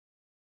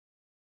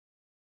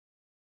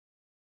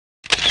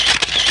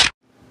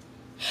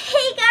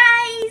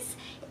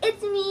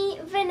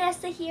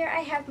Vanessa here.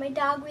 I have my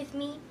dog with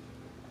me,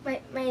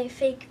 my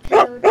fake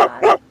pillow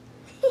dog.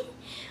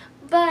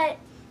 But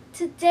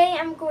today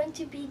I'm going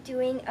to be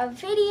doing a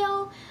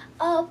video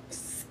of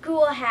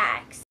school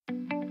hacks.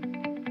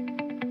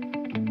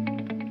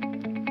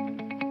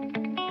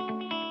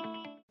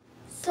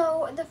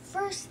 So the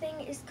first thing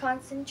is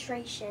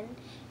concentration,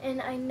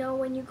 and I know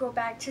when you go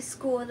back to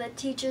school the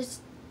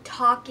teacher's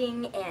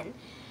talking and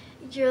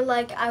you're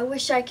like, I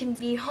wish I can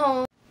be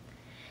home.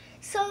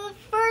 So the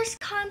first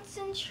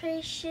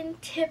concentration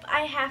tip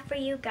I have for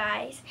you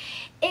guys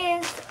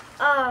is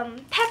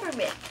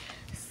peppermint.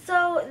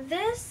 So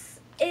this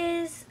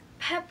is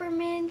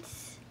peppermint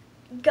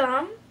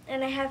gum,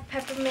 and I have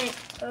peppermint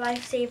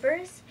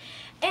lifesavers,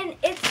 and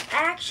it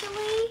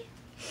actually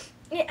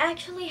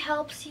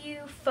helps you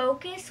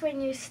focus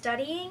when you're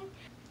studying.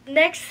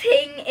 Next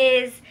thing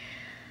is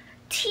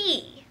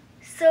tea.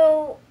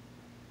 So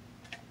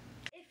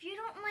if you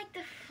don't like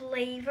the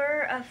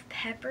flavor of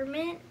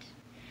peppermint,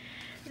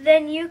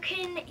 then you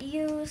can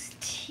use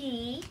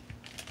tea.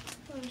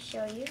 Let me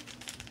show you.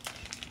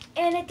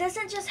 And it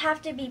doesn't just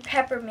have to be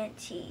peppermint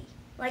tea.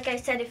 Like I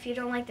said, if you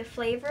don't like the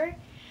flavor,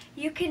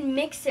 you can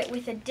mix it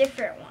with a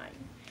different one.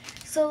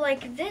 So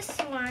like this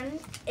one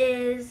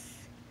is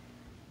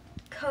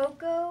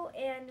cocoa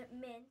and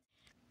mint.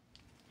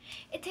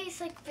 It tastes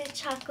like the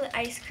chocolate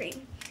ice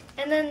cream.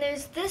 And then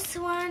there's this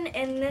one,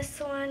 and this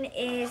one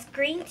is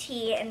green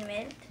tea and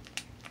mint.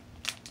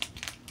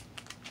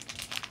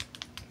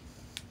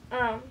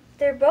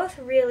 They're both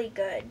really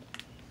good.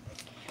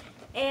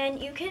 And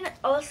you can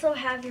also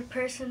have your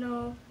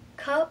personal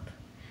cup.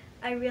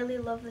 I really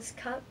love this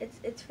cup.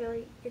 It's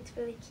really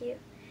cute.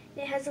 And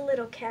it has a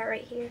little cat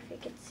right here if you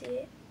can see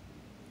it.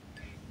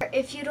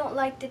 If you don't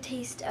like the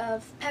taste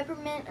of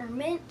peppermint or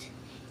mint,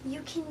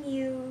 you can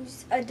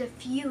use a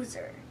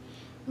diffuser.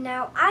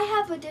 Now I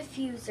have a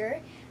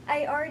diffuser.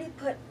 I already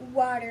put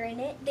water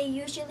in it. They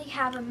usually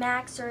have a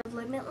max or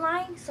limit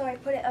line, so I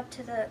put it up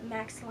to the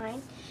max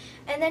line.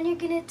 And then you're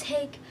gonna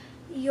take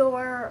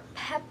your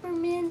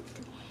peppermint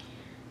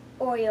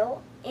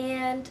oil,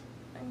 and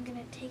I'm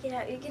gonna take it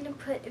out. You're gonna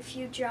put a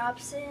few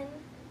drops in.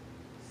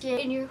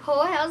 And your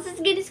whole house is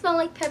gonna smell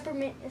like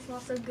peppermint. It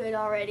smells so good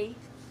already.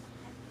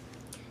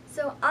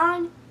 So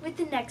on with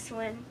the next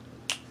one.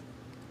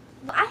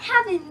 I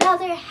have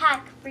another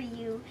hack for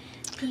you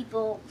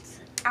people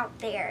out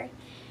there.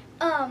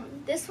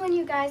 This one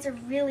you guys are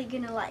really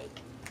gonna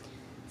like.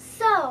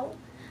 So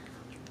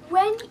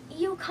when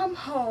you come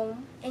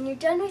home and you're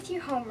done with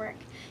your homework,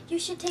 you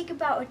should take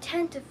about a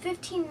 10 to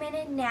 15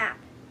 minute nap.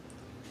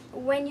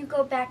 When you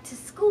go back to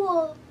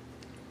school,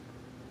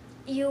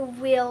 you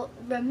will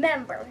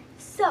remember.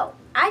 So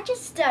I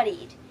just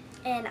studied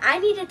and I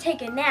need to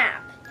take a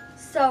nap.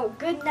 So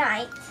good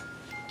night.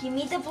 Give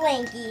me the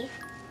blankie.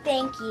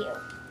 Thank you.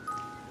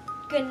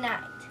 Good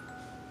night.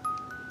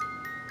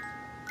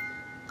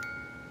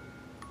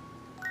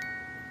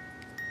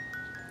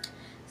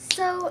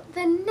 So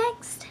the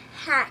next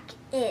hack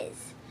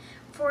is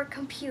for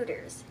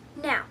computers.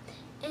 Now,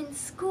 in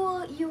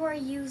school you are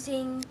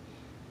using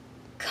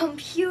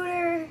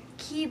computer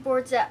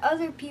keyboards that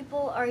other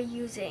people are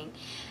using,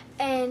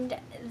 and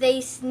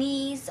they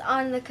sneeze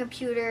on the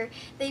computer,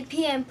 they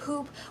pee and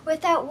poop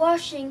without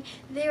washing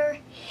their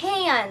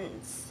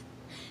hands,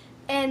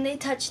 and they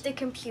touch the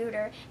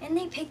computer, and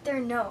they pick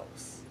their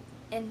nose,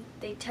 and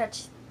they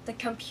touch the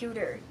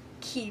computer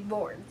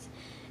keyboards.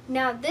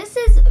 Now this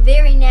is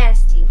very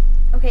nasty.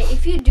 Okay,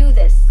 if you do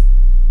this,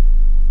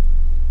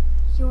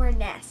 you are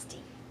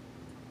nasty.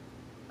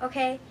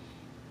 Okay?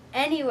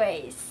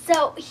 Anyways,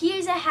 so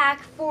here's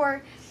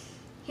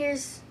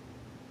here's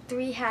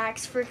 3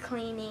 hacks for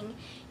cleaning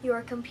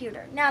your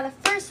computer. Now the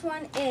first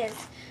one is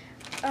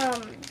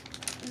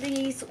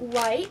these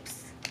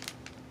wipes.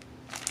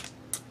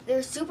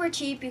 They're super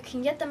cheap. You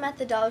can get them at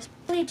the dollar store.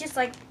 Really just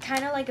like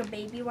kind of like a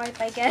baby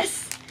wipe, I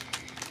guess.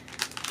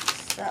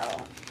 So,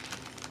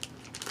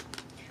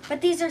 but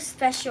these are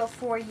special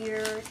for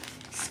your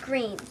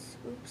screens.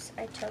 Oops,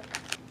 I took.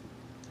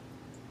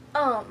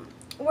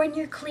 When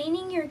you're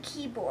cleaning your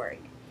keyboard,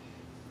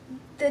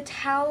 the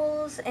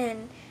towels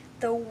and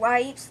the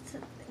wipes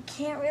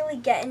can't really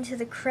get into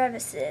the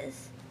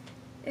crevices.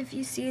 If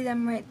you see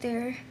them right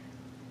there,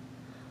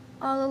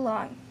 all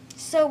along.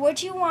 So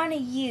what you want to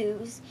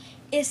use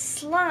is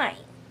slime.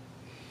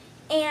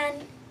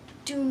 And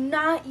do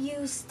not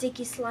use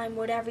sticky slime,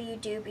 whatever you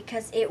do,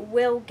 because it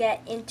will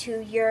get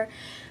into your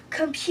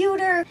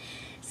computer.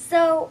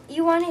 So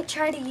you want to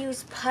try to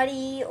use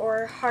putty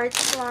or hard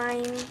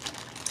slime,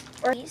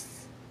 or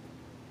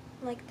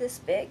like this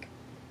big,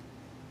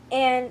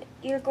 and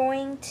you're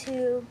going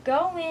to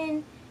go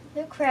in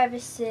the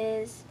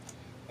crevices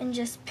and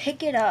just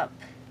pick it up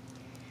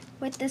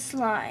with the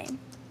slime.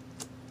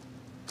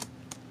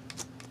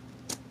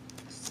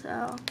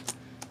 So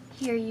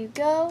here you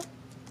go.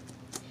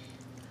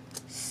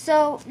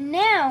 So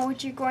now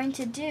what you're going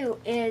to do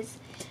is,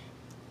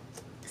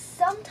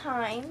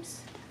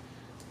 sometimes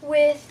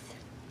with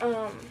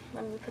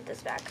let me put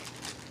this back.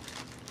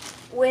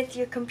 with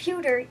your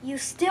computer, you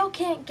still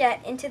can't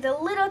get into the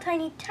little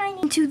tiny,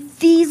 into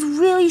these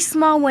really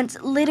small ones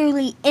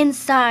literally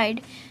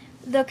inside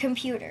the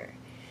computer.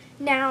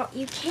 Now,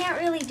 you can't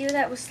really do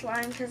that with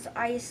slime because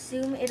I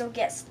assume it'll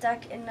get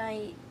stuck and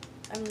I'm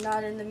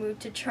not in the mood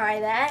to try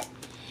that.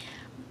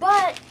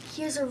 But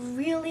here's a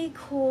really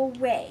cool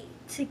way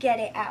to get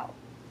it out.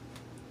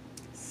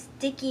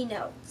 Sticky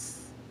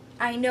notes.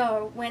 I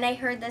know, when I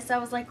heard this, I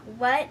was like,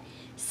 what?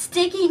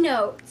 Sticky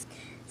notes.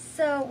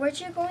 So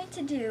what you're going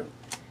to do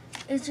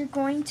is you're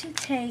going to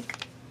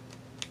take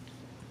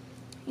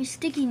your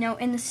sticky note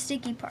in the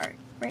sticky part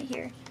right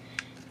here,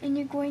 and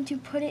you're going to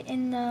put it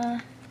in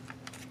the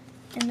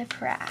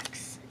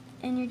cracks,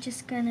 and you're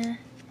just gonna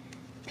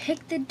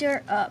pick the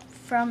dirt up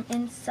from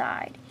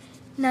inside.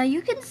 Now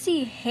you can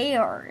see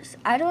hairs.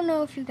 I don't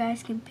know if you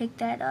guys can pick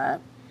that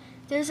up.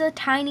 There's a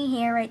tiny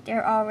hair right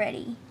there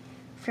already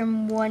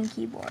from one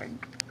keyboard.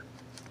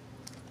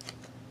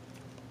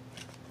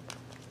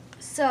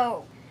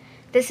 So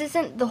this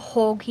isn't the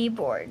whole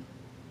keyboard.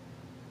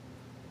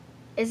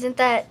 Isn't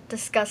that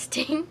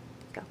disgusting?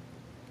 Go.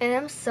 And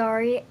I'm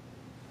sorry.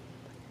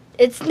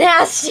 It's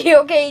nasty,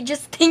 okay?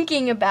 Just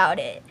thinking about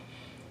it.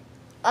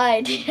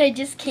 I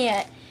just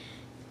can't.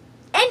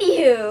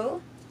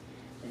 Anywho,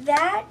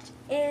 that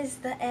is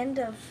the end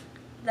of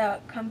the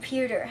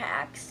computer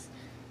hacks.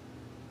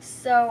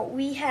 So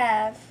we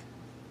have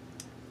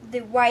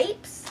the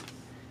wipes,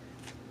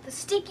 the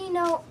sticky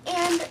note,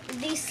 and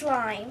the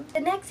slime. The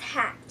next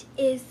hack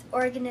is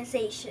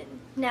organization.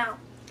 Now,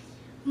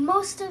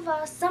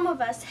 some of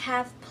us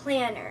have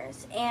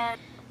planners and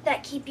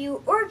that keep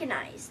you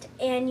organized,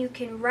 and you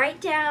can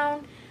write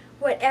down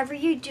whatever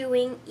you're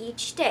doing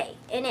each day,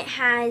 and it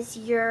has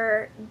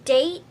your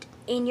date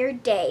in your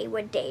day,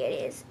 what day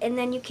it is, and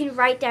then you can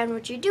write down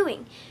what you're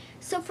doing.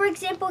 So for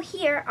example,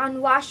 here on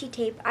washi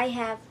tape I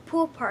have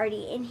pool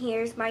party, and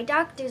here's my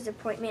doctor's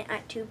appointment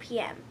at 2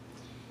 p.m.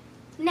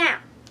 Now,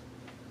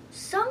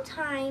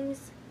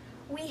 sometimes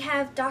we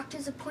have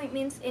doctor's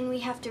appointments and we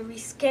have to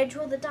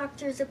reschedule the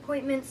doctor's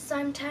appointments.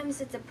 Sometimes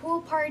it's a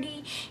pool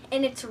party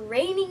and it's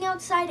raining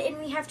outside and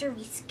we have to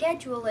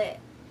reschedule it.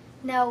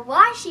 Now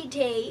washi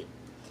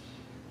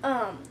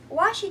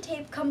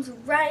tape comes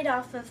right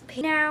off of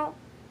paper. Now,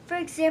 for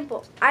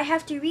example, I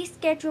have to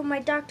reschedule my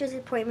doctor's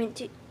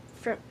appointment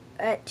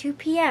at 2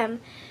 p.m.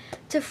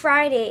 to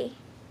Friday.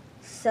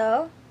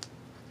 So,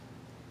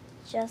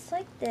 just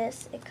like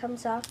this, it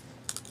comes off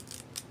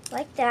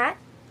like that,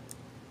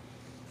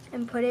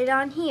 and put it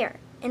on here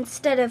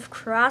instead of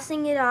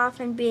crossing it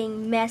off and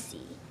being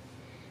messy.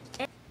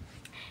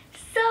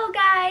 So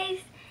guys,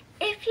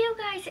 if you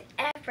guys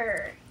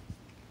ever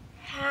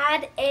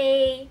had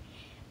a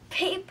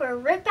paper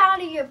rip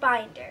out of your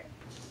binder,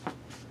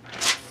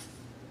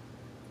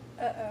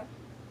 I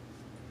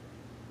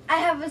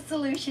have a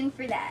solution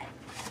for that.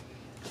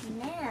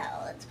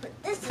 Now let's put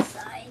this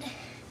aside.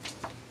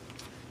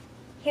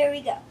 Here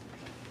we go.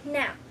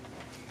 Now,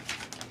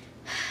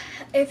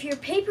 if your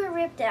paper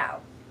ripped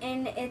out,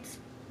 and it's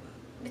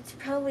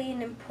probably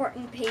an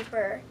important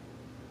paper,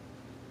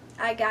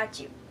 I got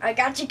you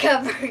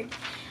covered.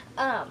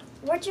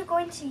 What you're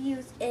going to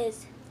use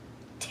is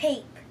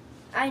tape.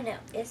 I know,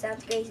 it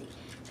sounds crazy,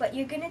 but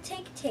you're going to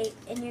take tape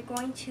and you're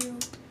going to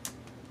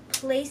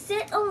place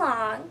it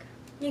along,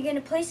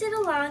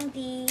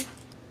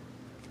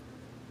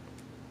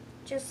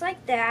 just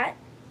like that,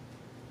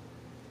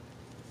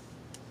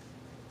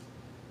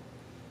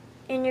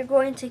 and you're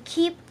going to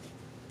keep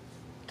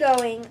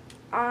going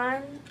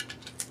on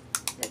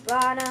the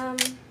bottom.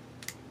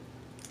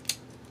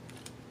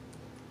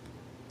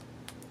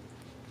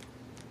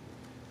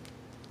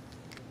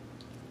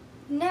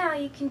 Now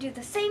you can do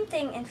the same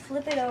thing and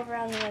flip it over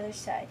on the other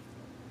side.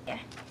 Yeah.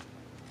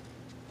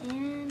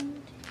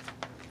 And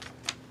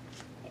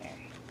there.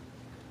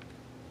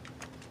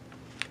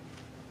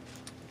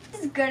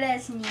 This is good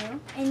as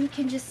new, and you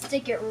can just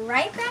stick it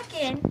right back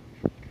in,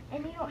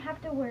 and you don't have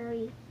to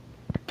worry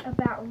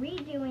about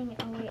redoing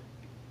it.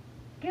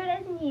 Good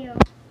as new.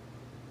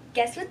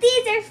 Guess what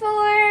these are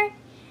for?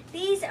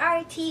 These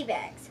are tea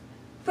bags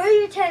for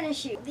your tennis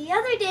shoes. The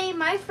other day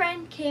my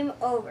friend came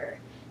over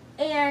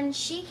and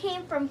she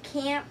came from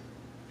camp.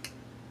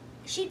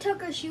 She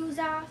took her shoes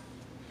off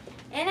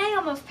and I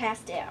almost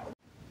passed out.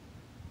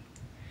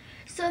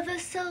 So the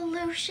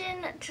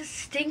solution to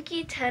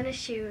stinky tennis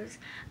shoes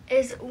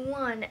is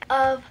one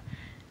of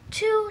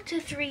 2 to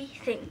 3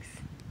 things.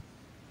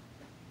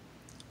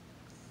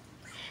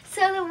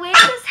 So the way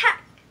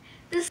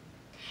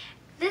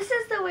this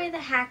is the way the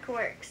hack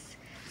works.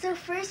 So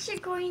first you're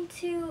going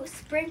to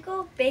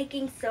sprinkle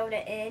baking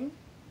soda in,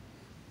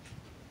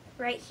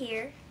 right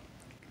here.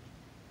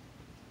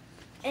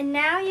 And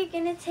now you're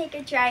going to take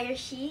a dryer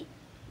sheet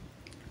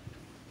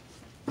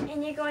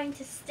and you're going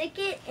to stick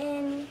it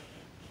in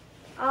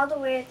all the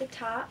way at the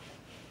top.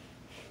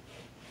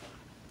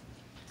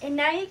 And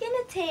now you're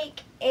going to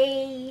take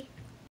a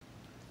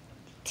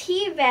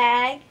tea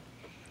bag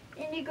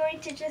and you're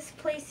going to just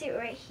place it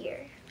right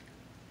here.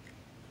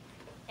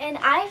 And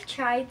I've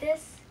tried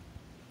this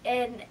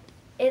and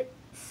it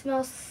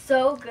smells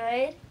so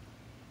good.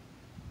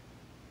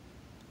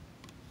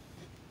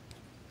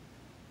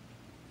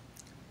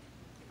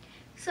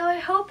 So I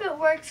hope it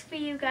works for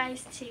you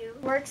guys too.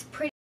 Works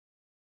pretty